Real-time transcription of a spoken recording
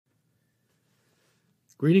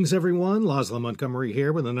Greetings, everyone. Laszlo Montgomery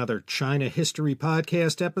here with another China History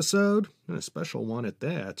Podcast episode, and a special one at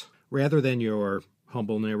that. Rather than your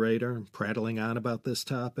humble narrator prattling on about this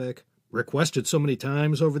topic, requested so many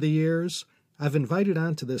times over the years, I've invited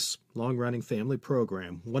onto this long-running family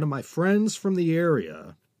program one of my friends from the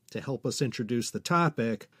area to help us introduce the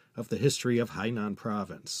topic of the history of Hainan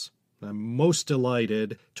province. I'm most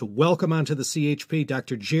delighted to welcome onto the CHP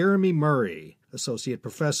Dr. Jeremy Murray, Associate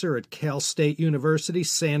Professor at Cal State University,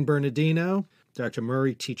 San Bernardino. Dr.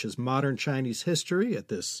 Murray teaches modern Chinese history at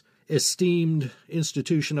this esteemed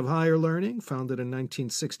institution of higher learning, founded in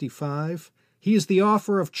 1965. He is the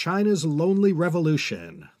author of China's Lonely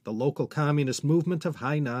Revolution, the local communist movement of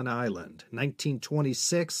Hainan Island,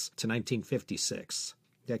 1926 to 1956.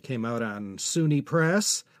 That came out on SUNY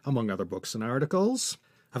Press, among other books and articles.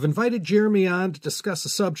 I've invited Jeremy on to discuss a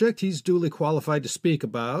subject he's duly qualified to speak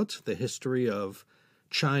about, the history of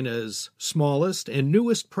China's smallest and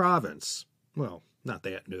newest province. Well, not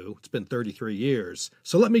that new. It's been 33 years.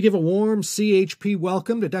 So let me give a warm CHP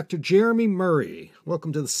welcome to Dr. Jeremy Murray.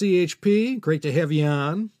 Welcome to the CHP. Great to have you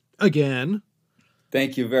on again.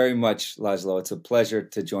 Thank you very much, Laszlo. It's a pleasure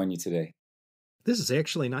to join you today. This is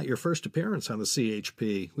actually not your first appearance on the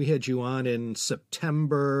CHP. We had you on in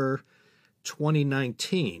September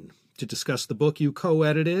 2019 to discuss the book you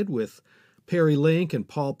co-edited with Perry Link and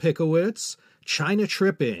Paul Pickowitz, China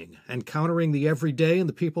Tripping, Encountering the Everyday in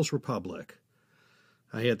the People's Republic.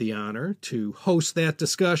 I had the honor to host that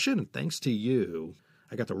discussion, and thanks to you,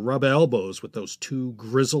 I got to rub elbows with those two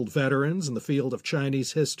grizzled veterans in the field of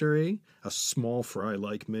Chinese history, a small fry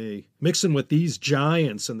like me, mixing with these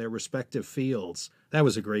giants in their respective fields. That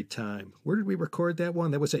was a great time. Where did we record that one?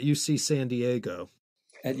 That was at UC San Diego.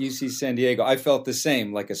 At UC San Diego, I felt the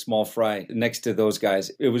same, like a small fry next to those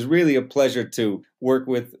guys. It was really a pleasure to work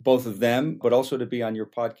with both of them, but also to be on your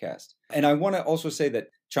podcast. And I want to also say that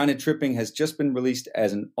China Tripping has just been released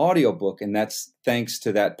as an audiobook, and that's thanks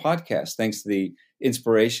to that podcast, thanks to the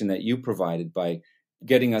inspiration that you provided by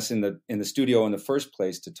getting us in the studio in the first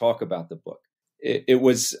place to talk about the book. It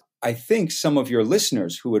was, I think, some of your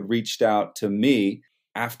listeners who had reached out to me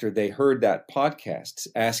after they heard that podcast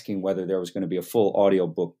asking whether there was going to be a full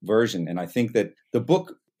audiobook version. And I think that the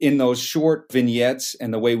book, in those short vignettes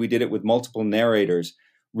and the way we did it with multiple narrators,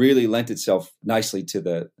 really lent itself nicely to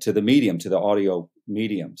the medium, to the audio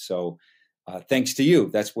medium. So thanks to you,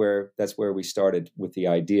 that's where we started with the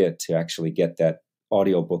idea to actually get that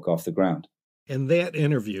audiobook off the ground. And that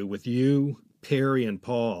interview with you, Perry, and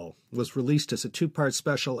Paul was released as a two-part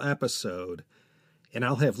special episode. And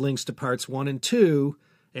I'll have links to parts 1 and 2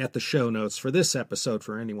 at the show notes for this episode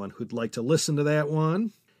for anyone who'd like to listen to that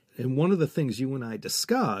one. And one of the things you and I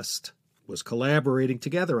discussed was collaborating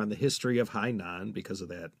together on the history of Hainan because of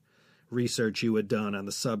that research you had done on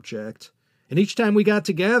the subject. And each time we got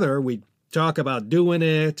together, we'd talk about doing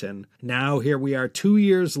it, and now here we are 2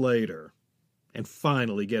 years later, and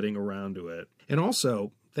finally getting around to it. And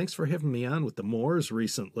also, thanks for having me on with the Moores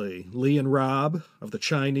recently. Lee and Rob of the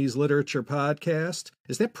Chinese Literature Podcast.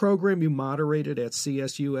 Is that program you moderated at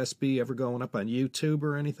CSUSB ever going up on YouTube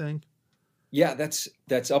or anything? Yeah,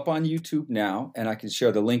 that's up on YouTube now, and I can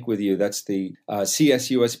share the link with you. That's the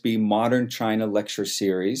CSUSB Modern China Lecture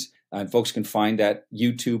Series, and folks can find that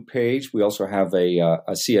YouTube page. We also have a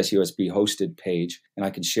CSUSB hosted page, and I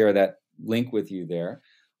can share that link with you there.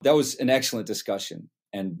 That was an excellent discussion,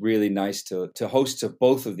 and really nice to host of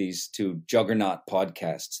both of these two juggernaut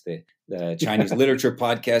podcasts, the Chinese Literature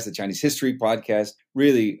Podcast, the Chinese History Podcast.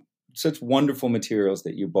 Really such wonderful materials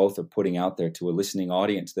that you both are putting out there to a listening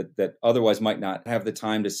audience that otherwise might not have the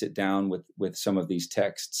time to sit down with some of these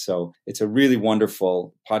texts. So it's a really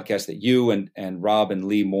wonderful podcast that you and Rob and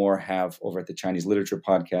Lee Moore have over at the Chinese Literature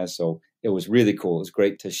Podcast. So it was really cool. It was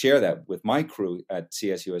great to share that with my crew at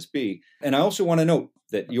CSUSB. And I also want to note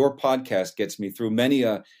that your podcast gets me through many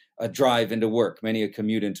a drive into work, many a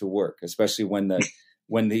commute into work, especially when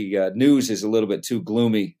the news is a little bit too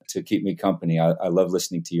gloomy to keep me company. I love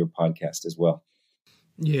listening to your podcast as well.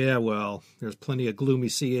 Yeah, well, there's plenty of gloomy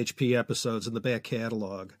CHP episodes in the back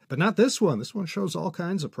catalog, but not this one. This one shows all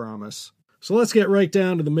kinds of promise. So let's get right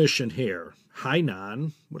down to the mission here.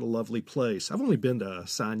 Hainan, what a lovely place. I've only been to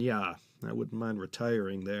Sanya. I wouldn't mind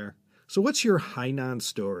retiring there. So what's your Hainan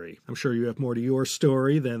story? I'm sure you have more to your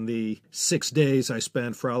story than the 6 days I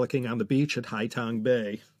spent frolicking on the beach at Haitang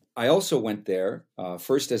Bay. I also went there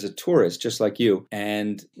first as a tourist, just like you.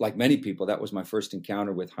 And like many people, that was my first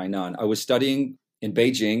encounter with Hainan. I was studying in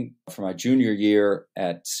Beijing for my junior year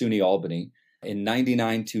at SUNY Albany in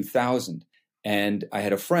 99-2000. And I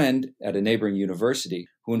had a friend at a neighboring university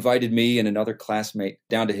who invited me and another classmate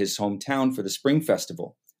down to his hometown for the Spring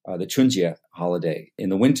Festival. the Chunjie holiday in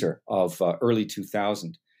the winter of early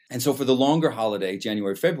 2000. And so for the longer holiday,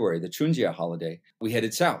 January, February, the Chunjie holiday, we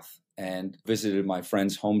headed south and visited my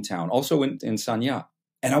friend's hometown, also in Sanya.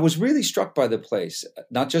 And I was really struck by the place,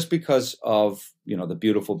 not just because of, the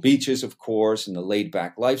beautiful beaches, of course, and the laid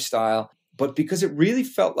back lifestyle, but because it really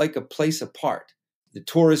felt like a place apart. The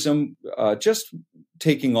tourism just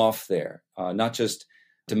taking off there, not just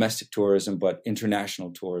domestic tourism, but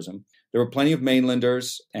international tourism. There were plenty of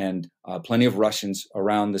mainlanders and plenty of Russians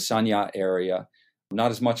around the Sanya area,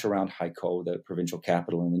 not as much around Haikou, the provincial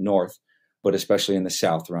capital in the north, but especially in the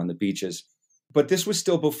south around the beaches. But this was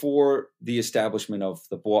still before the establishment of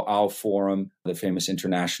the Boao Forum, the famous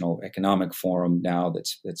international economic forum now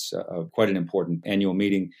that's quite an important annual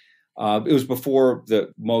meeting. It was before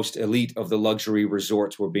the most elite of the luxury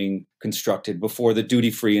resorts were being constructed, before the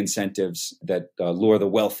duty-free incentives that lure the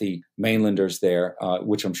wealthy mainlanders there,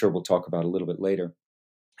 which I'm sure we'll talk about a little bit later.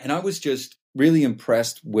 And I was just really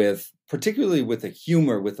impressed particularly with the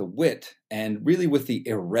humor, with the wit, and really with the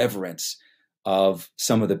irreverence of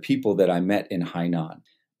some of the people that I met in Hainan.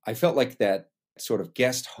 I felt like that sort of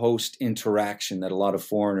guest-host interaction that a lot of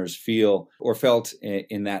foreigners feel or felt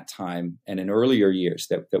in that time and in earlier years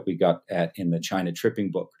that we got at in the China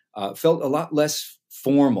Tripping book felt a lot less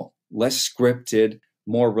formal, less scripted,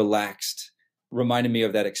 more relaxed. Reminded me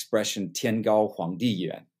of that expression, 天高皇帝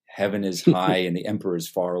远, heaven is high and the emperor is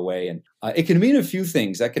far away. And it can mean a few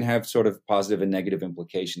things. That can have sort of positive and negative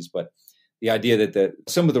implications, but the idea that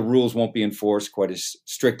some of the rules won't be enforced quite as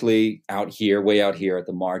strictly way out here at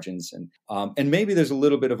the margins. And maybe there's a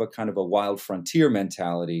little bit of a kind of a wild frontier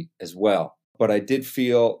mentality as well. But I did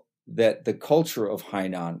feel that the culture of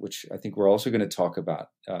Hainan, which I think we're also going to talk about,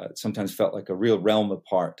 sometimes felt like a real realm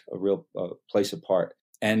apart, a real place apart.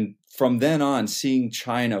 And from then on, seeing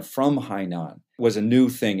China from Hainan was a new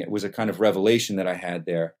thing. It was a kind of revelation that I had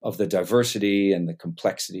there of the diversity and the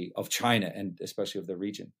complexity of China and especially of the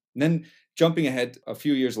region. And then jumping ahead a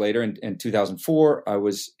few years later, in 2004, I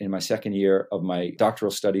was in my second year of my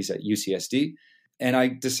doctoral studies at UCSD. And I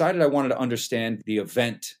decided I wanted to understand the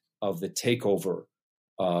event of the takeover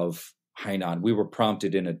of Hainan. We were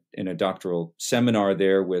prompted in a doctoral seminar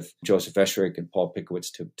there with Joseph Escherick and Paul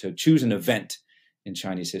Pickowitz to choose an event in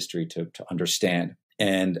Chinese history to understand.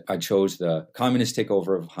 And I chose the communist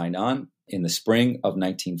takeover of Hainan in the spring of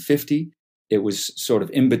 1950. It was sort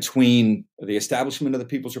of in between the establishment of the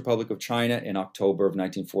People's Republic of China in October of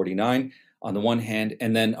 1949 on the one hand,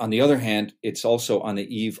 and then on the other hand, it's also on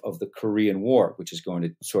the eve of the Korean War, which is going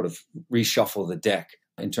to sort of reshuffle the deck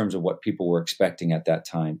in terms of what people were expecting at that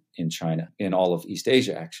time in China, in all of East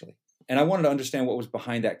Asia, actually. And I wanted to understand what was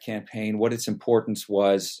behind that campaign, what its importance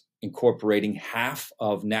was, incorporating half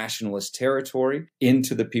of nationalist territory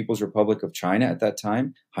into the People's Republic of China at that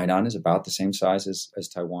time. Hainan is about the same size as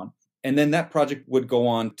Taiwan. And then that project would go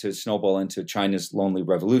on to snowball into China's Lonely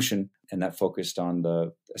Revolution, and that focused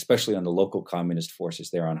especially on the local communist forces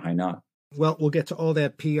there on Hainan. Well, we'll get to all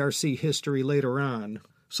that PRC history later on.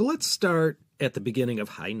 So let's start at the beginning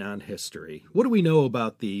of Hainan history. What do we know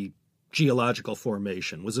about the geological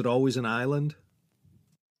formation? Was it always an island?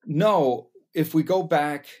 No. If we go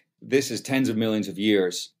back, this is tens of millions of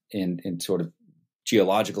years in sort of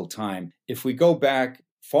geological time. If we go back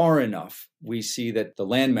far enough, we see that the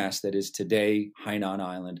landmass that is today Hainan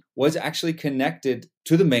Island was actually connected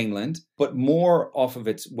to the mainland, but more off of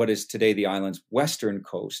what is today the island's western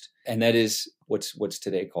coast. And that is what's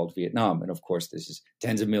today called Vietnam. And of course, this is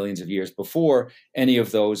tens of millions of years before any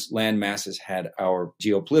of those land masses had our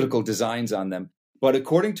geopolitical designs on them. But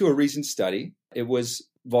according to a recent study, it was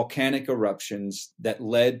volcanic eruptions that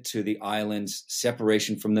led to the island's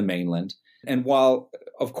separation from the mainland. And while,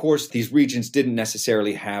 of course, these regions didn't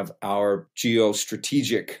necessarily have our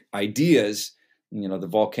geostrategic ideas, the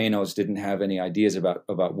volcanoes didn't have any ideas about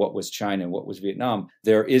what was China and what was Vietnam,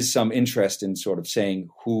 there is some interest in sort of saying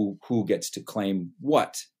who gets to claim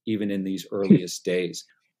what, even in these earliest days.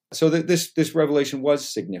 So this revelation was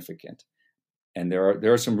significant. And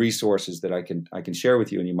there are some resources that I can share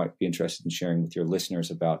with you, and you might be interested in sharing with your listeners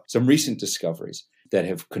about some recent discoveries that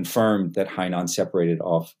have confirmed that Hainan separated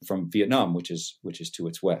off from Vietnam, which is to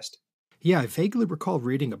its west. Yeah, I vaguely recall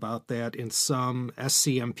reading about that in some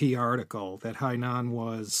SCMP article, that Hainan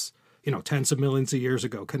was, tens of millions of years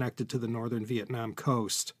ago connected to the northern Vietnam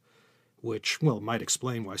coast, which, might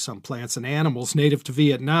explain why some plants and animals native to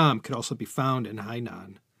Vietnam could also be found in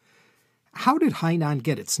Hainan. How did Hainan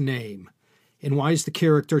get its name? And why is the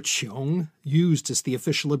character Qiong used as the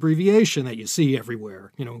official abbreviation that you see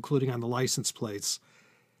everywhere, including on the license plates?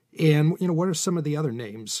 And, what are some of the other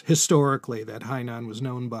names historically that Hainan was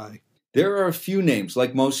known by? There are a few names,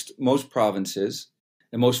 like most provinces.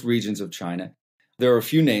 in most regions of China. There are a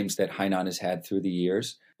few names that Hainan has had through the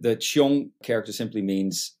years. The Qiong character simply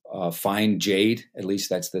means fine jade. At least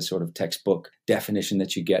that's the sort of textbook definition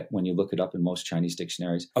that you get when you look it up in most Chinese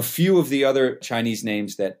dictionaries. A few of the other Chinese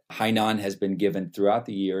names that Hainan has been given throughout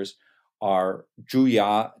the years are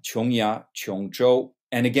Zhuya, Qiongya, Qiongzhou.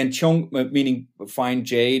 And again, Qiong meaning fine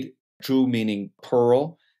jade, Zhu meaning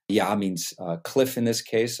pearl, Ya means cliff in this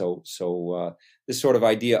case. So this sort of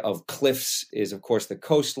idea of cliffs is, of course, the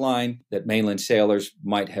coastline that mainland sailors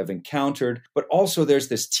might have encountered. But also there's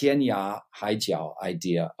this Tianya Haijiao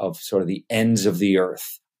idea of sort of the ends of the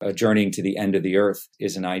earth. Journeying to the end of the earth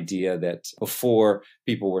is an idea that before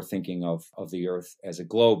people were thinking of the earth as a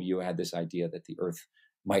globe, you had this idea that the earth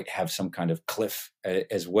might have some kind of cliff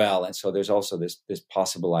as well. And so there's also this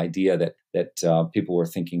possible idea that people were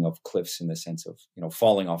thinking of cliffs in the sense of,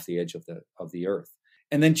 falling off the edge of the earth.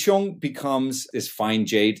 And then Qiong becomes this fine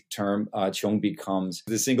jade term. Qiong becomes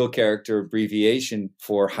the single character abbreviation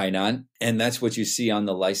for Hainan. And that's what you see on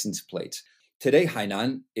the license plates. Today,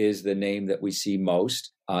 Hainan is the name that we see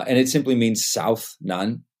most. And it simply means south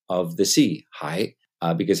Nan of the sea, Hai.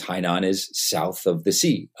 Because Hainan is south of the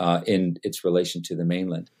sea in its relation to the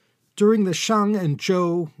mainland. During the Shang and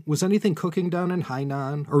Zhou, was anything cooking down in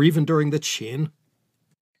Hainan, or even during the Qin?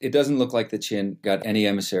 It doesn't look like the Qin got any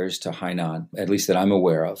emissaries to Hainan, at least that I'm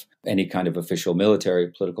aware of, any kind of official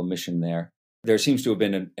military, political mission there. There seems to have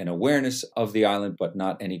been an awareness of the island, but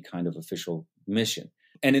not any kind of official mission.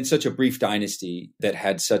 And in such a brief dynasty that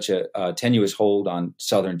had such a tenuous hold on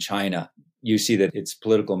southern China, you see that its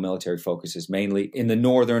political military focus is mainly in the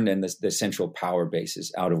northern and the central power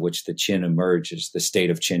bases out of which the Qin emerges. The state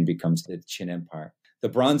of Qin becomes the Qin Empire. The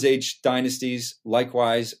Bronze Age dynasties,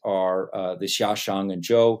 likewise, are the Xia, Shang, and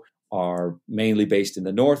Zhou, are mainly based in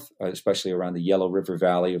the north, especially around the Yellow River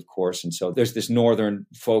Valley, of course. And so there's this northern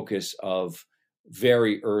focus of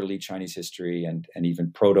very early Chinese history and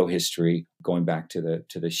even proto-history, going back to the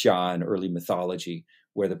Xia and early mythology,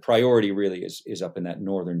 where the priority really is up in that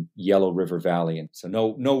northern Yellow River Valley. And so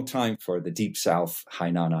no time for the deep south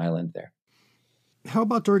Hainan Island there. How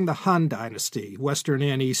about during the Han Dynasty, Western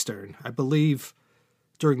and Eastern? I believe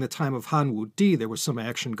during the time of Han Wudi, there was some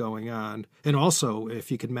action going on. And also,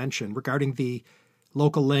 if you could mention, regarding the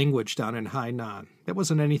local language down in Hainan, there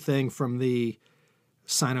wasn't anything from the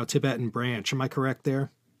Sino-Tibetan branch. Am I correct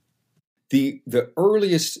there? The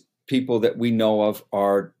earliest people that we know of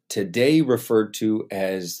are today referred to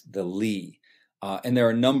as the Li. And there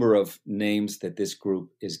are a number of names that this group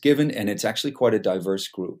is given, and it's actually quite a diverse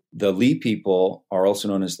group. The Li people are also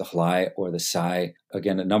known as the Hlai or the Sai.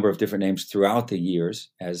 Again, a number of different names throughout the years,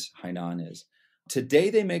 as Hainan is. Today,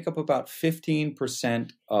 they make up about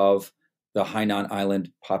 15% of the Hainan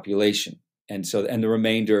Island population. And the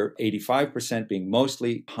remainder, 85%, being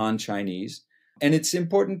mostly Han Chinese. And it's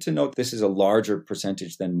important to note this is a larger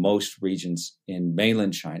percentage than most regions in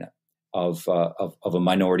mainland China of a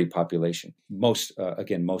minority population. Most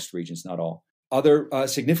regions, not all. Other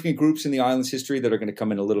significant groups in the island's history that are going to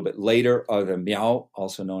come in a little bit later are the Miao,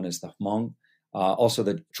 also known as the Hmong, also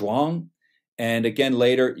the Zhuang. And again,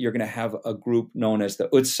 later, you're going to have a group known as the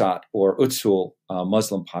Utsat or Utsul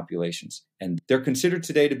Muslim populations. And they're considered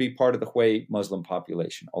today to be part of the Hui Muslim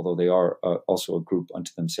population, although they are also a group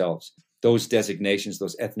unto themselves. Those designations,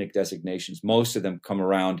 those ethnic designations, most of them come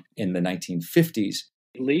around in the 1950s.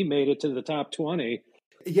 Lee made it to the top 20.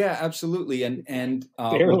 Yeah, absolutely. And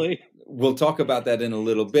barely. We'll talk about that in a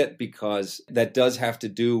little bit, because that does have to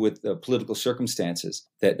do with the political circumstances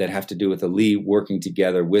that have to do with the Li working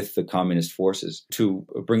together with the communist forces to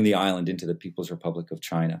bring the island into the People's Republic of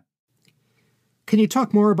China. Can you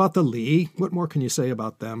talk more about the Li? What more can you say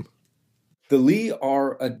about them? The Li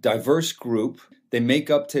are a diverse group. They make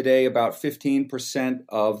up today about 15%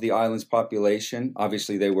 of the island's population.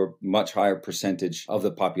 Obviously, they were much higher percentage of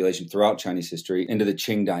the population throughout Chinese history into the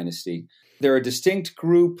Qing dynasty. They're a distinct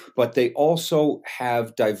group, but they also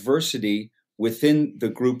have diversity within the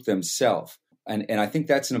group themselves. And I think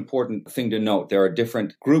that's an important thing to note. There are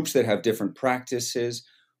different groups that have different practices.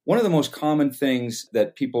 One of the most common things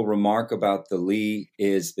that people remark about the Li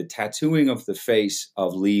is the tattooing of the face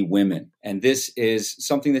of Li women. And this is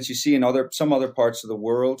something that you see in some other parts of the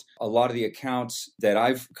world. A lot of the accounts that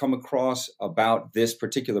I've come across about this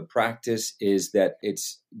particular practice is that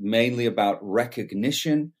it's mainly about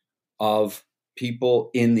recognition of people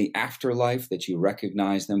in the afterlife, that you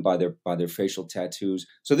recognize them by their facial tattoos.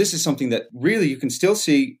 So this is something that really you can still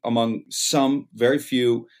see among some very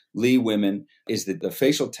few Li women, is that the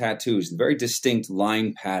facial tattoos, the very distinct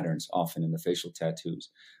line patterns often in the facial tattoos.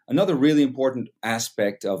 Another really important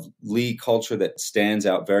aspect of Li culture that stands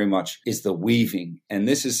out very much is the weaving. And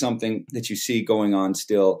this is something that you see going on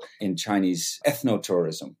still in Chinese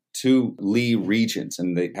ethnotourism to Li regions.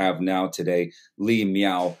 And they have now today Li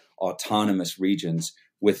Miao autonomous regions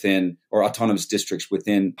within, or autonomous districts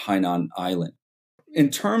within Hainan Island. In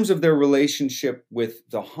terms of their relationship with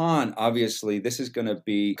the Han, obviously, this is going to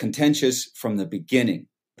be contentious from the beginning.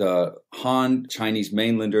 The Han Chinese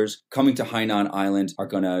mainlanders coming to Hainan Island are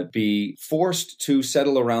going to be forced to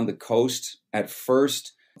settle around the coast at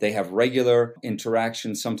first. They have regular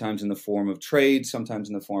interactions, sometimes in the form of trade, sometimes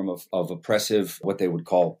in the form of oppressive, what they would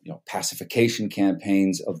call, pacification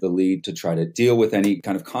campaigns of the Li to try to deal with any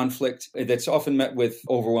kind of conflict that's often met with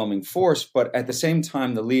overwhelming force. But at the same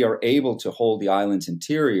time, the Li are able to hold the island's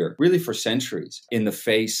interior really for centuries in the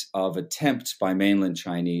face of attempts by mainland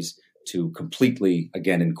Chinese to completely,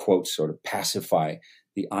 again, in quotes, sort of pacify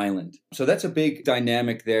the island. So that's a big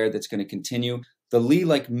dynamic there that's going to continue. The Li,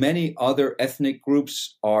 like many other ethnic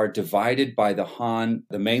groups, are divided by the Han,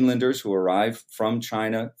 the mainlanders who arrive from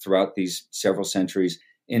China throughout these several centuries,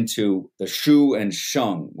 into the Shu and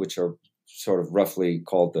Sheng, which are sort of roughly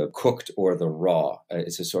called the cooked or the raw.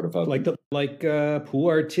 It's a sort of a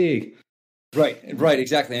Pu'er. Right,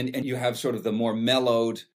 exactly. And you have sort of the more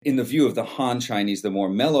mellowed, in the view of the Han Chinese, the more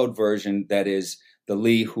mellowed version, that is the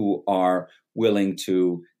Li who are willing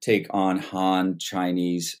to take on Han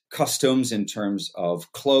Chinese customs in terms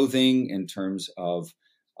of clothing, in terms of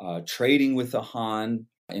trading with the Han,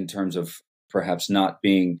 in terms of perhaps not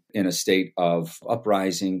being in a state of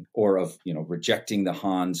uprising or of, rejecting the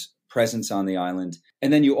Han's presence on the island.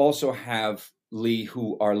 And then you also have Li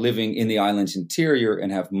who are living in the island's interior and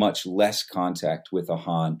have much less contact with the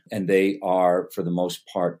Han. And they are, for the most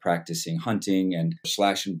part, practicing hunting and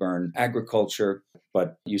slash and burn agriculture.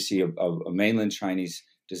 But you see a mainland Chinese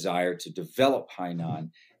desire to develop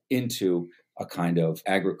Hainan into a kind of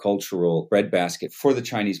agricultural breadbasket for the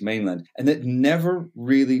Chinese mainland, and that never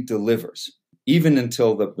really delivers, even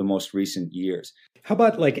until the most recent years. How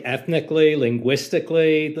about ethnically,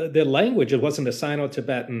 linguistically? The language, it wasn't a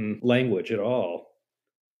Sino-Tibetan language at all.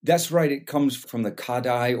 That's right. It comes from the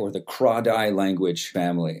Kadai or the Kradai language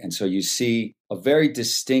family. And so you see a very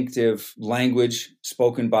distinctive language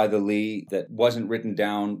spoken by the Li that wasn't written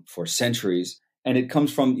down for centuries. And it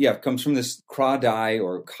comes from this Kradai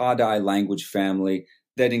or Kadai language family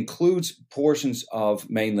that includes portions of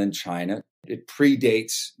mainland China. It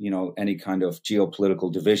predates, any kind of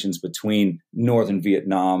geopolitical divisions between northern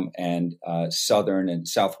Vietnam and southern and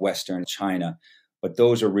southwestern China. But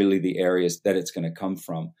those are really the areas that it's going to come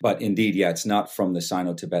from. But indeed, it's not from the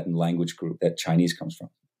Sino-Tibetan language group that Chinese comes from.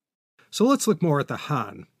 So let's look more at the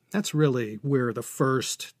Han. That's really where the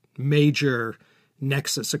first major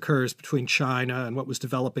nexus occurs between China and what was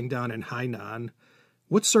developing down in Hainan.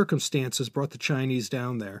 What circumstances brought the Chinese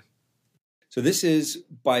down there? So this is,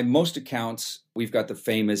 by most accounts, we've got the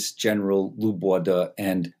famous General Lu Boide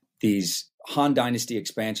and these Han Dynasty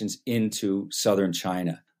expansions into southern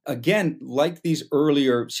China. Again, like these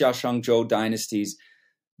earlier Xia Shangzhou dynasties,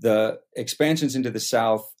 the expansions into the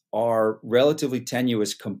south are relatively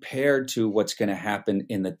tenuous compared to what's going to happen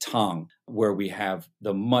in the Tang, where we have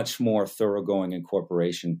the much more thoroughgoing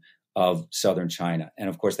incorporation of southern China. And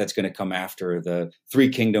of course, that's going to come after the Three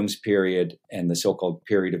Kingdoms period and the so-called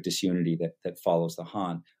period of disunity that follows the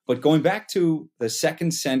Han. But going back to the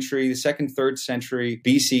second, third century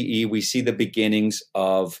BCE, we see the beginnings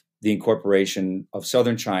of the incorporation of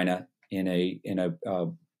southern China in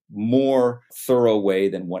a more thorough way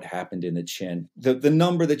than what happened in the Qin. The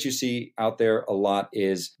number that you see out there a lot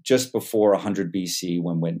is just before 100 BC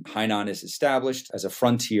when Hainan is established as a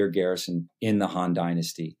frontier garrison in the Han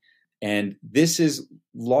Dynasty. And this is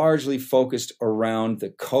largely focused around the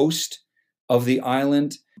coast of the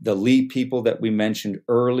island. The Li people that we mentioned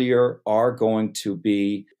earlier are going to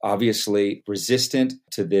be obviously resistant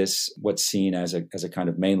to this, what's seen as a kind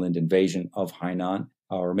of mainland invasion of Hainan,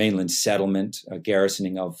 or mainland settlement, a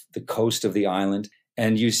garrisoning of the coast of the island.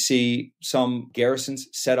 And you see some garrisons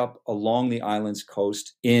set up along the island's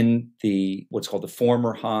coast in what's called the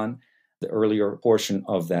former Han, the earlier portion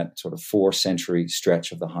of that sort of 4th-century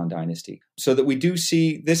stretch of the Han Dynasty. So that we do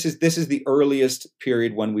see, this is the earliest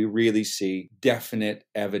period when we really see definite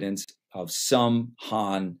evidence of some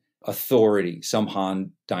Han authority, some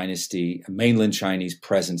Han Dynasty, mainland Chinese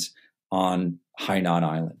presence on Hainan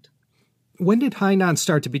Island. When did Hainan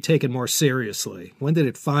start to be taken more seriously? When did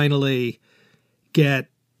it finally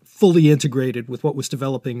get fully integrated with what was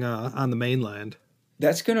developing on the mainland?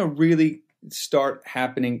 That's going to really start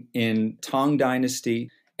happening in Tang Dynasty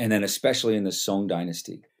and then especially in the Song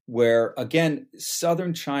Dynasty. where, again,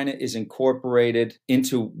 southern China is incorporated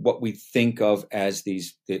into what we think of as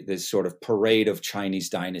this sort of parade of Chinese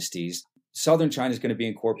dynasties. Southern China is going to be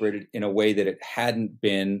incorporated in a way that it hadn't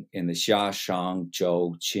been in the Xia, Shang,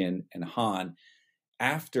 Zhou, Qin, and Han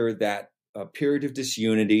after that period of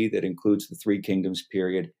disunity that includes the Three Kingdoms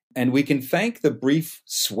period. And we can thank the brief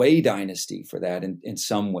Sui dynasty for that in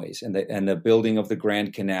some ways, and the building of the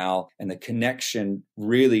Grand Canal and the connection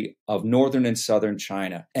really of northern and southern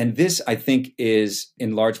China. And this, I think, is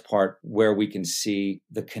in large part where we can see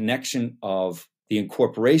the connection of the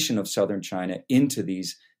incorporation of southern China into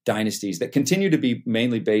these dynasties that continue to be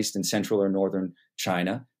mainly based in central or northern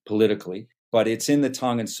China politically. But it's in the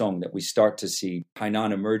Tang and Song that we start to see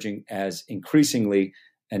Hainan emerging as increasingly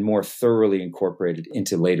and more thoroughly incorporated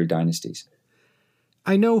into later dynasties.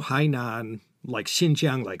 I know Hainan, like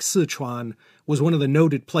Xinjiang, like Sichuan, was one of the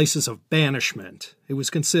noted places of banishment. It was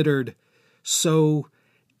considered so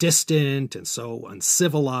distant and so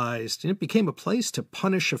uncivilized, and it became a place to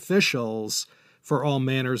punish officials for all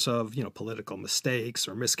manners of, political mistakes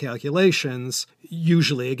or miscalculations,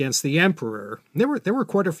 usually against the emperor. There were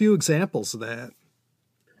quite a few examples of that.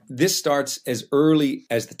 This starts as early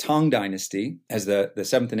as the Tang dynasty, as the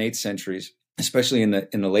 7th and 8th centuries, especially in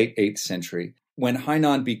the late 8th century, when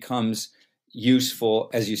Hainan becomes useful,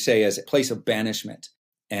 as you say, as a place of banishment.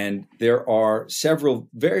 And there are several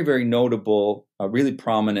very, very notable, really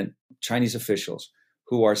prominent Chinese officials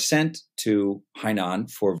who are sent to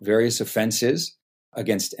Hainan for various offenses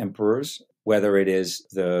against emperors, whether it is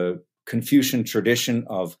the Confucian tradition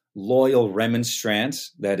of loyal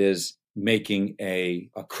remonstrance, that is, making a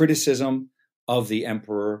criticism of the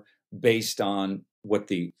emperor based on what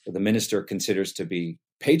the minister considers to be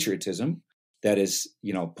patriotism, that is,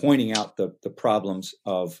 pointing out the problems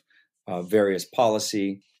of various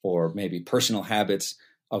policy or maybe personal habits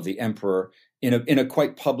of the emperor in a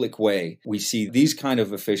quite public way. We see these kind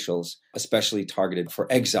of officials especially targeted for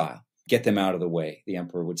exile. Get them out of the way. The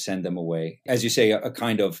emperor would send them away. As you say, a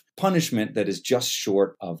kind of punishment that is just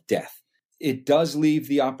short of death. It does leave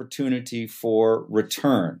the opportunity for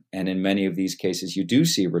return. And in many of these cases, you do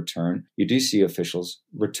see return. You do see officials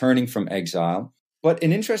returning from exile. But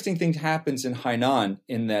an interesting thing happens in Hainan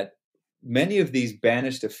in that many of these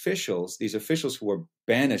banished officials, these officials who were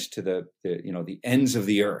banished to the ends of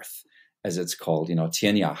the earth, as it's called,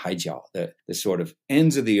 Tianya Haijiao, the sort of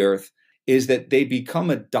ends of the earth, is that they become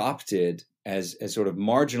adopted as sort of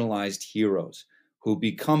marginalized heroes who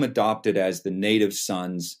become adopted as the native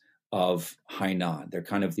sons of Hainan. They're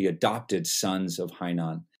kind of the adopted sons of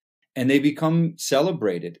Hainan. And they become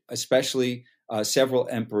celebrated, especially several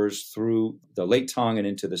emperors through the late Tang and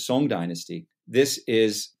into the Song dynasty. This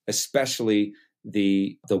is especially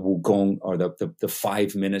the Wugong, or the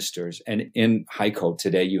five ministers. And in Haikou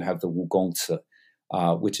today, you have the Wugongci,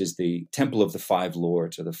 which is the Temple of the Five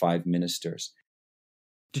Lords, or the Five Ministers.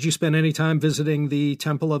 Did you spend any time visiting the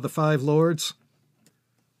Temple of the Five Lords?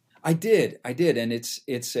 I did, and it's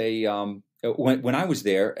when I was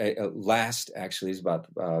there last, actually, it's about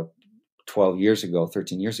 13 years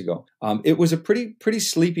ago. It was a pretty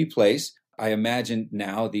sleepy place. I imagine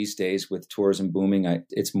now these days with tourism booming,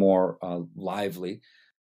 it's more lively.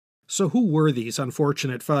 So who were these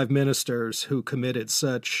unfortunate five ministers who committed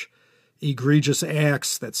such egregious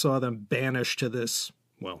acts that saw them banished to this,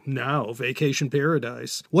 now vacation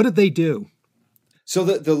paradise? What did they do? So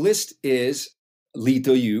the list is Li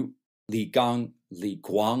Deyu, Li Gang, Li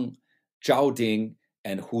Guang, Zhao Ding,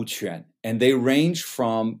 and Hu Quan. And they range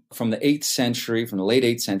from the 8th century, from the late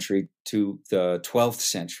 8th century to the 12th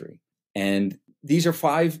century. And these are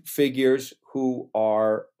five figures who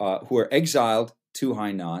are exiled to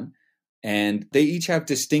Hainan, and they each have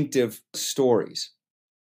distinctive stories.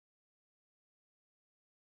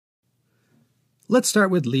 Let's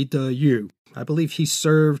start with Li Deyu. I believe he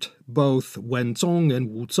served both Wenzong and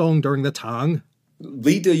Wuzong during the Tang.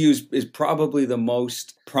 Li Deyu is probably the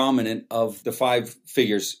most prominent of the five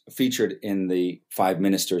figures featured in the Five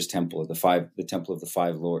Ministers Temple, the Temple of the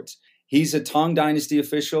Five Lords. He's a Tang Dynasty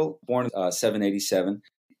official, born in 787.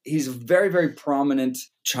 He's a very, very prominent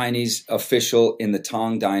Chinese official in the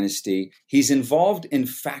Tang Dynasty. He's involved in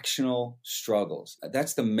factional struggles.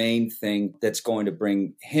 That's the main thing that's going to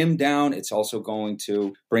bring him down. It's also going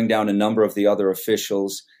to bring down a number of the other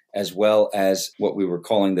officials, as well as what we were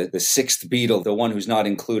calling the sixth beetle, the one who's not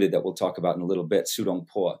included that we'll talk about in a little bit,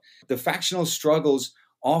 Sudongpo. The factional struggles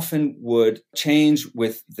often would change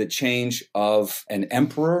with the change of an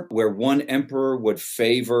emperor, where one emperor would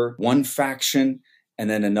favor one faction, and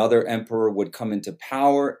then another emperor would come into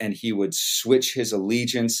power and he would switch his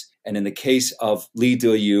allegiance. And in the case of Li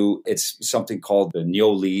Deyu, it's something called the Niu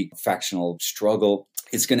Li factional struggle.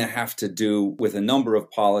 it's going to have to do with a number of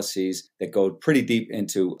policies that go pretty deep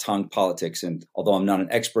into Tang politics. And although I'm not an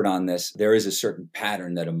expert on this, there is a certain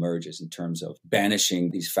pattern that emerges in terms of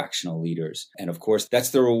banishing these factional leaders. And of course, that's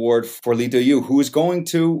the reward for Li Deyu, who is going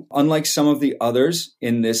to, unlike some of the others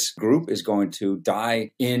in this group, is going to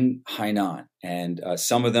die in Hainan. And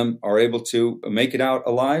some of them are able to make it out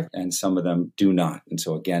alive, and some of them do not. And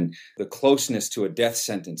so again, the closeness to a death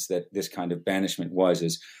sentence that this kind of banishment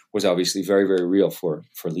was obviously very, very real for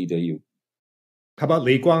Li Deyu. How about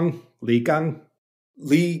Li Guang? Li Gang?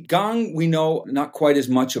 Li Gang, we know not quite as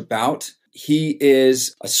much about. He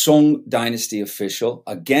is a Song dynasty official,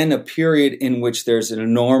 again, a period in which there's an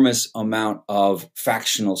enormous amount of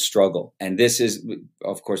factional struggle. And this is,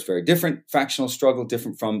 of course, very different factional struggle,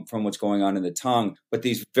 different from what's going on in the Tang. But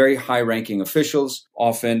these very high-ranking officials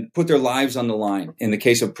often put their lives on the line in the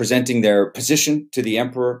case of presenting their position to the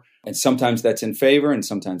emperor. And sometimes that's in favor and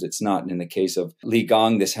sometimes it's not. And in the case of Li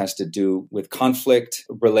Gang, this has to do with conflict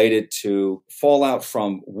related to fallout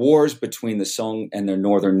from wars between the Song and their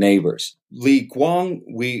northern neighbors. Li Guang,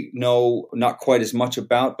 we know not quite as much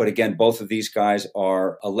about, but again, both of these guys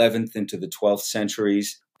are 11th into the 12th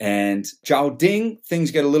centuries. And Zhao Ding,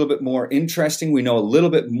 things get a little bit more interesting. We know a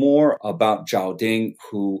little bit more about Zhao Ding,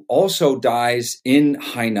 who also dies in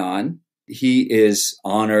Hainan. He is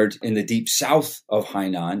honored in the deep south of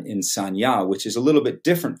Hainan in Sanya, which is a little bit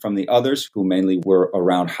different from the others who mainly were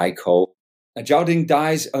around Haikou. Zhao Ding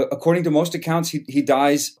dies, according to most accounts, he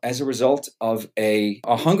dies as a result of a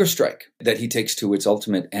hunger strike that he takes to its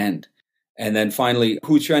ultimate end. And then finally,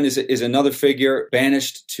 Hu Quan is another figure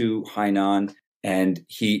banished to Hainan, and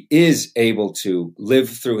he is able to live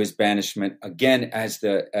through his banishment again as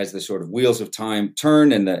the sort of wheels of time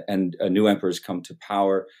turn and new emperors come to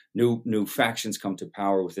power, new factions come to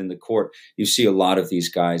power within the court. You see a lot of these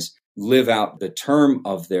guys live out the term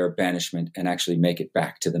of their banishment and actually make it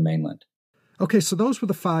back to the mainland. Okay, so those were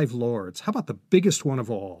the 5 lords. How about the biggest one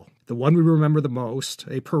of all? The one we remember the most,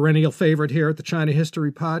 a perennial favorite here at the China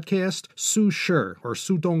History Podcast, Su Shi, or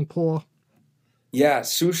Su Dongpo. Yeah,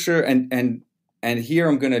 Su Shi, and here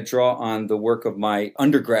I'm going to draw on the work of my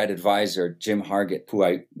undergrad advisor, Jim Hargett, who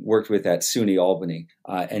I worked with at SUNY Albany.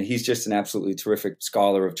 And he's just an absolutely terrific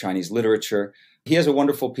scholar of Chinese literature. He has a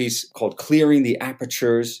wonderful piece called Clearing the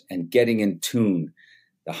Apertures and Getting in Tune,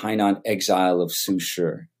 the Hainan Exile of Su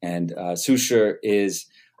Shi. And Su Shi is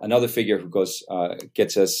another figure who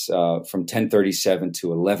gets us from 1037 to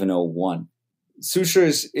 1101. Su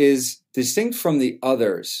Shi is distinct from the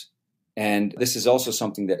others. And this is also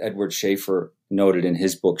something that Edward Schaefer noted in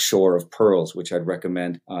his book, Shore of Pearls, which I'd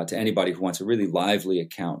recommend to anybody who wants a really lively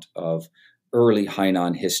account of early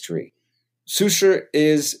Hainan history. Su Shi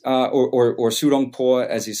is, or Su Dongpo,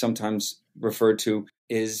 as he's sometimes referred to,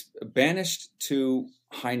 is banished to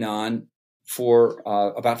Hainan for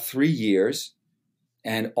about 3 years.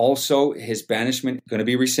 And also his banishment going to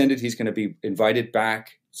be rescinded. He's going to be invited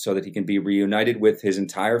back so that he can be reunited with his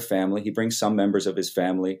entire family. He brings some members of his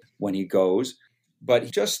family when he goes, but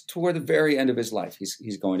just toward the very end of his life,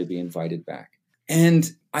 he's going to be invited back. And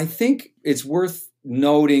I think it's worth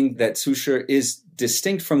noting that Su Shi is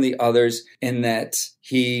distinct from the others in that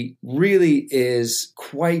he really is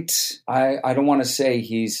quite, I don't want to say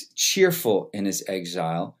he's cheerful in his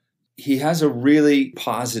exile. He has a really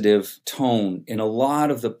positive tone in a lot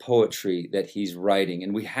of the poetry that he's writing.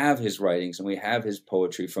 And we have his writings and we have his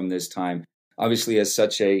poetry from this time. Obviously, as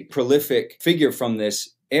such a prolific figure from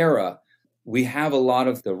this era, we have a lot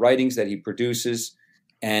of the writings that he produces.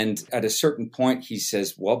 And at a certain point, he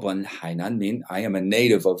says, "Waban Hainan Min, I am a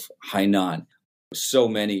native of Hainan." So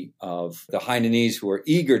many of the Hainanese who are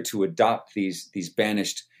eager to adopt these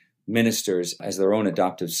banished ministers as their own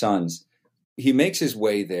adoptive sons. He makes his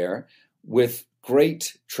way there with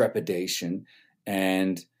great trepidation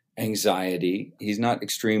and anxiety. He's not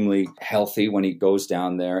extremely healthy when he goes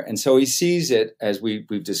down there. And so he sees it, as we've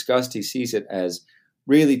discussed, he sees it as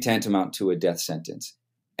really tantamount to a death sentence.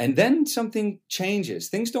 And then something changes.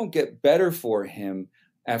 Things don't get better for him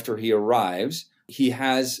after he arrives. He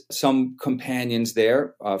has some companions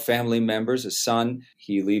there, family members, a son.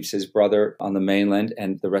 He leaves his brother on the mainland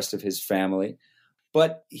and the rest of his family.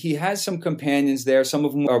 But he has some companions there. Some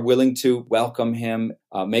of them are willing to welcome him,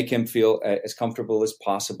 make him feel as comfortable as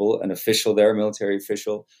possible. An official there, a military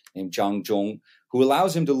official named Zhang Zhong, who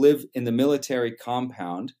allows him to live in the military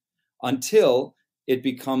compound until it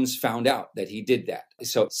becomes found out that he did that.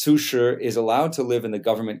 So Su Shi is allowed to live in the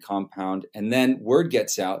government compound, and then word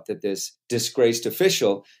gets out that this disgraced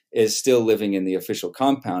official is still living in the official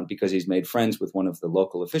compound because he's made friends with one of the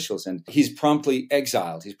local officials, and he's promptly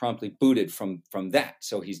exiled. He's promptly booted from that.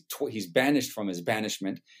 So he's banished from his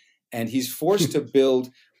banishment, And he's forced to build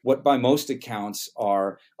what by most accounts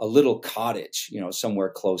are a little cottage, somewhere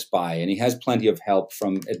close by. And he has plenty of help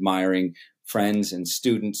from admiring friends and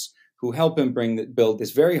students who help him build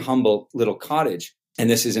this very humble little cottage. And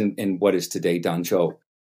this is in what is today Danzhou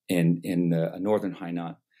in northern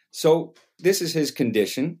Hainan. So this is his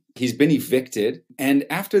condition. He's been evicted. And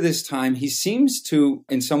after this time, he seems to,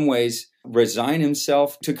 in some ways, resign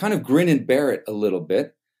himself to kind of grin and bear it a little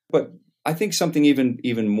bit. But I think something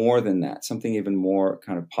even more than that, something even more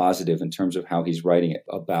kind of positive in terms of how he's writing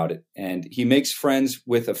about it. And he makes friends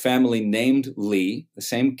with a family named Li, the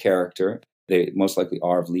same character. They most likely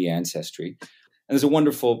are of Li ancestry. And there's a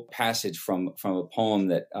wonderful passage from a poem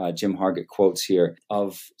that Jim Hargett quotes here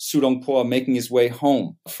of Su Dongpo making his way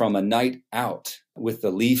home from a night out with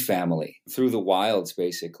the Li family through the wilds,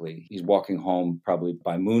 basically. He's walking home probably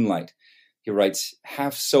by moonlight. He writes,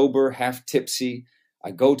 half sober, half tipsy, I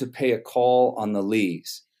go to pay a call on the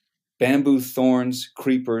Lis. Bamboo thorns,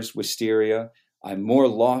 creepers, wisteria, I'm more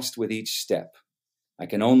lost with each step. I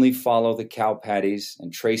can only follow the cow patties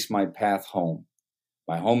and trace my path home.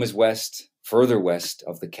 My home is west, further west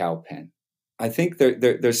of the cow pen. I think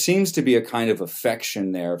there seems to be a kind of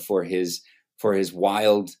affection there for his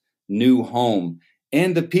wild new home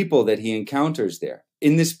and the people that he encounters there.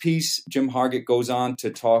 In this piece, Jim Hargett goes on to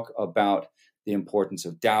talk about the importance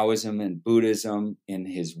of Taoism and Buddhism in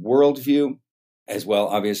his worldview, as well,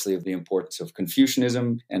 obviously, of the importance of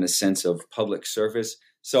Confucianism and a sense of public service.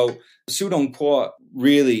 So Su Dongpo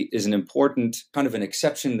really is an important kind of an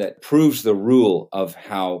exception that proves the rule of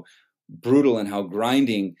how brutal and how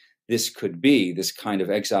grinding this could be, this kind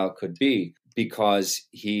of exile could be, because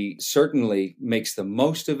he certainly makes the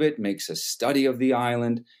most of it, makes a study of the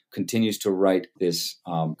island, continues to write this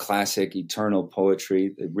classic eternal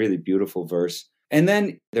poetry, a really beautiful verse. And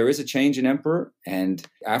then there is a change in emperor. And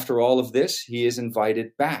after all of this, he is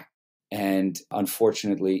invited back. And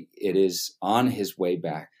unfortunately, it is on his way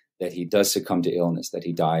back that he does succumb to illness, that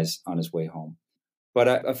he dies on his way home.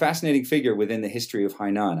 But a fascinating figure within the history of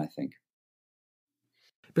Hainan, I think.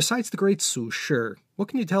 Besides the great Su Shi, what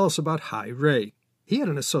can you tell us about Hai Rui? He had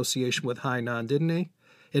an association with Hainan, didn't he?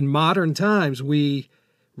 In modern times, we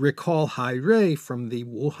recall Hai Rui from the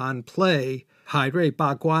Wuhan play Hai Rui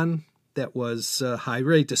Ba Guan, that was Hai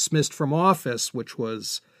Rui dismissed from office, which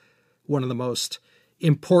was one of the most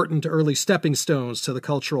important early stepping stones to the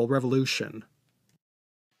Cultural Revolution.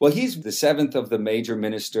 Well, he's the seventh of the major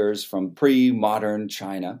ministers from pre-modern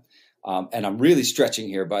China. And I'm really stretching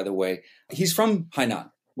here, by the way. He's from Hainan,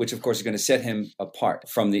 which, of course, is going to set him apart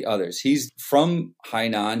from the others. He's from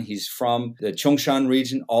Hainan. He's from the Chongshan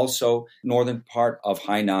region, also northern part of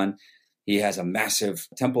Hainan. He has a massive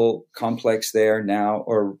temple complex there now,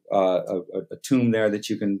 or a tomb there that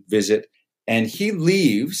you can visit. And he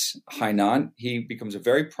leaves Hainan. He becomes a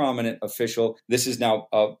very prominent official. This is now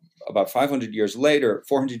about 500 years later,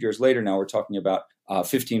 400 years later now, we're talking about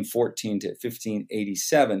 1514 to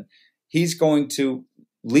 1587. He's going to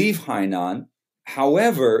leave Hainan.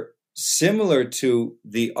 However, similar to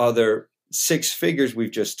the other six figures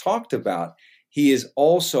we've just talked about, he is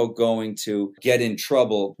also going to get in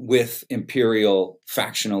trouble with imperial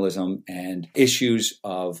factionalism and issues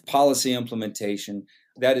of policy implementation.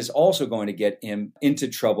 That is also going to get him into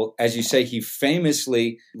trouble. As you say, he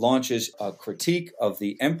famously launches a critique of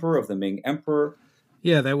the emperor, of the Ming emperor.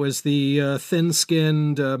 Yeah, that was the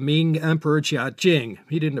thin-skinned Ming Emperor Jia Jing.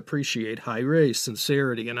 He didn't appreciate Hai Rui's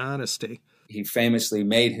sincerity and honesty. He famously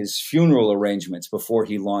made his funeral arrangements before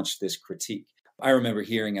he launched this critique. I remember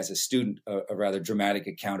hearing as a student a rather dramatic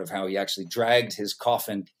account of how he actually dragged his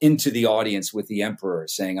coffin into the audience with the emperor,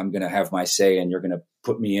 saying, I'm going to have my say and you're going to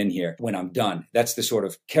put me in here when I'm done. That's the sort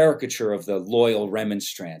of caricature of the loyal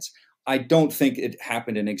remonstrance. I don't think it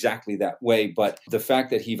happened in exactly that way, but the fact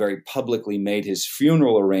that he very publicly made his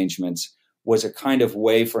funeral arrangements was a kind of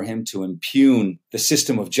way for him to impugn the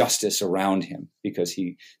system of justice around him, because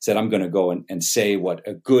he said, I'm going to go and say what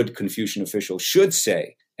a good Confucian official should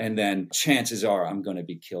say, and then chances are I'm going to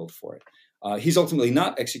be killed for it. He's ultimately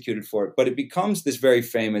not executed for it, but it becomes this very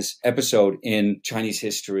famous episode in Chinese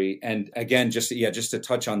history. And again, just to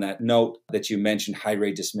touch on that note that you mentioned, Hai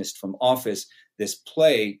Rui dismissed from office, this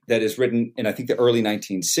play that is written in, I think, the early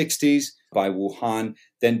 1960s by Wu Han,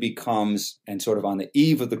 then becomes, and sort of on the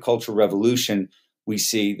eve of the Cultural Revolution, we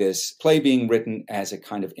see this play being written as a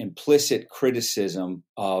kind of implicit criticism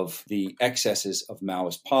of the excesses of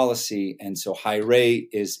Maoist policy. And so Hai Rui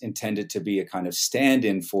is intended to be a kind of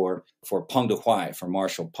stand-in for Peng Dehuai, for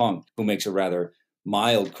Marshal Peng, who makes a rather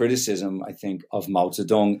mild criticism, I think, of Mao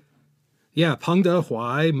Zedong. Yeah, Peng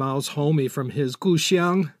Dehuai, Mao's homie from his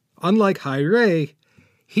Guxiang, unlike Hai Rui,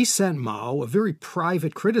 he sent Mao a very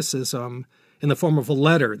private criticism in the form of a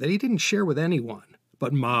letter that he didn't share with anyone.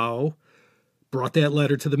 But Mao brought that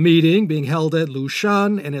letter to the meeting being held at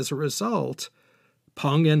Lushan, and as a result,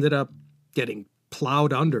 Peng ended up getting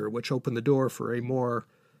plowed under, which opened the door for a more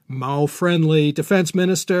Mao-friendly defense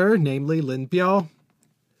minister, namely Lin Biao.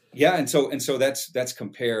 Yeah, and so that's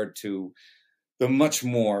compared to the much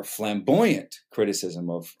more flamboyant criticism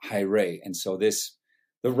of Hai Rui. And so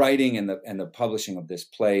the writing and the publishing of this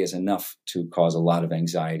play is enough to cause a lot of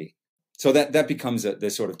anxiety. So that becomes the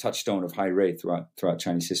sort of touchstone of Hai Rui throughout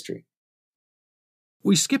Chinese history.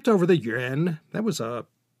 We skipped over the Yuan. That was a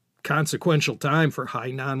consequential time for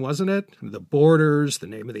Hainan, wasn't it? The borders, the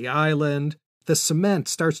name of the island. The cement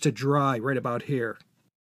starts to dry right about here.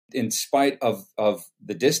 In spite of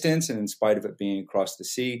the distance and in spite of it being across the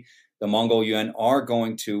sea, the Mongol Yuan are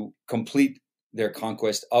going to complete their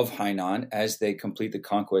conquest of Hainan as they complete the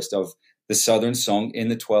conquest of the southern Song in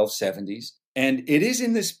the 1270s. And it is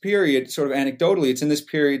in this period, sort of anecdotally, it's in this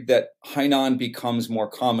period that Hainan becomes more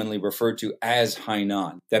commonly referred to as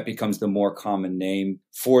Hainan. That becomes the more common name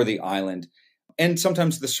for the island, and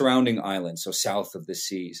sometimes the surrounding islands, so south of the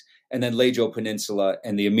seas, and then Leizhou Peninsula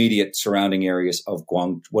and the immediate surrounding areas of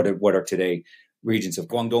what are today regions of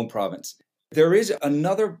Guangdong province. There is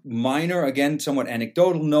another minor, again, somewhat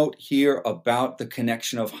anecdotal note here about the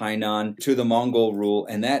connection of Hainan to the Mongol rule,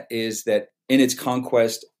 and that is that in its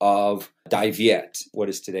conquest of Dai Viet, what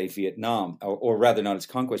is today Vietnam, or rather not its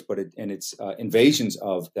conquest, but in its invasions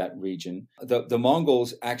of that region, the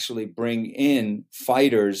Mongols actually bring in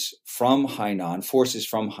fighters from Hainan, forces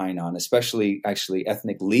from Hainan, especially actually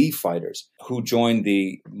ethnic Li fighters who joined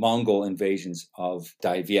the Mongol invasions of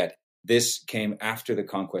Dai Viet. This came after the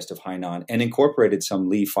conquest of Hainan and incorporated some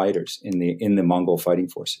Li fighters in the Mongol fighting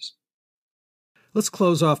forces. Let's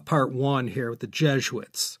close off part one here with the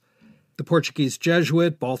Jesuits. The Portuguese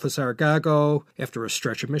Jesuit, Balthasar Gago, after a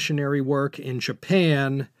stretch of missionary work in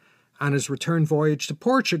Japan, on his return voyage to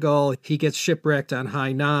Portugal, he gets shipwrecked on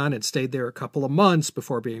Hainan and stayed there a couple of months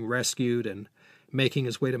before being rescued and making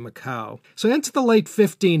his way to Macau. So into the late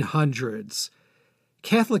 1500s,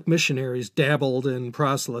 Catholic missionaries dabbled in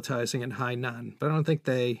proselytizing in Hainan, but I don't think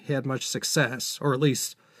they had much success, or at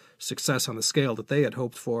least success on the scale that they had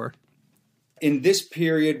hoped for. In this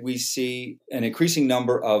period, we see an increasing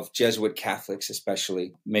number of Jesuit Catholics,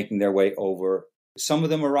 especially, making their way over. Some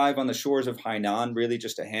of them arrive on the shores of Hainan, really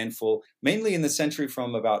just a handful, mainly in the century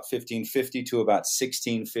from about 1550 to about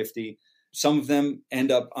 1650. Some of them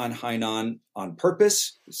end up on Hainan on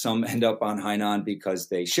purpose. Some end up on Hainan because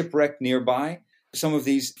they shipwrecked nearby. Some of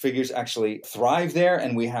these figures actually thrive there,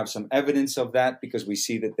 and we have some evidence of that because we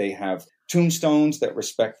see that they have tombstones that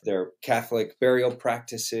respect their Catholic burial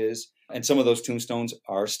practices. And some of those tombstones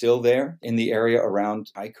are still there in the area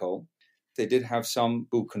around Haikou. They did have some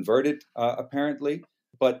who converted, apparently,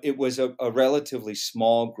 but it was a relatively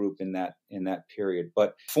small group in that period.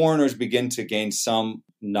 But foreigners begin to gain some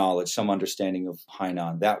knowledge, some understanding of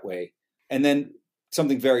Hainan that way. And then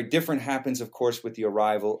something very different happens, of course, with the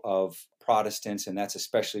arrival of Protestants, and that's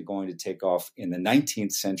especially going to take off in the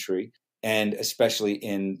 19th century, and especially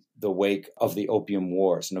in the wake of the Opium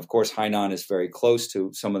Wars. And of course, Hainan is very close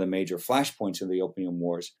to some of the major flashpoints of the Opium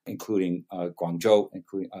Wars, including Guangzhou,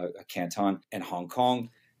 including Canton, and Hong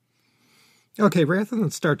Kong. Okay, rather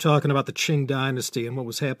than start talking about the Qing dynasty and what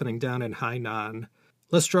was happening down in Hainan,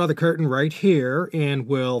 let's draw the curtain right here, and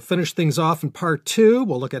we'll finish things off in part two.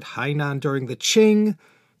 We'll look at Hainan during the Qing,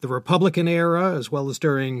 the Republican era, as well as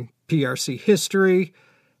during PRC history,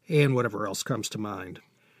 and whatever else comes to mind.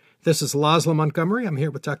 This is Laszlo Montgomery. I'm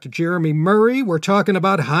here with Dr. Jeremy Murray. We're talking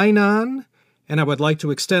about Hainan, and I would like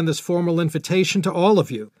to extend this formal invitation to all of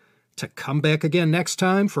you to come back again next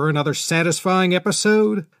time for another satisfying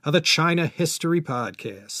episode of the China History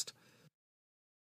Podcast.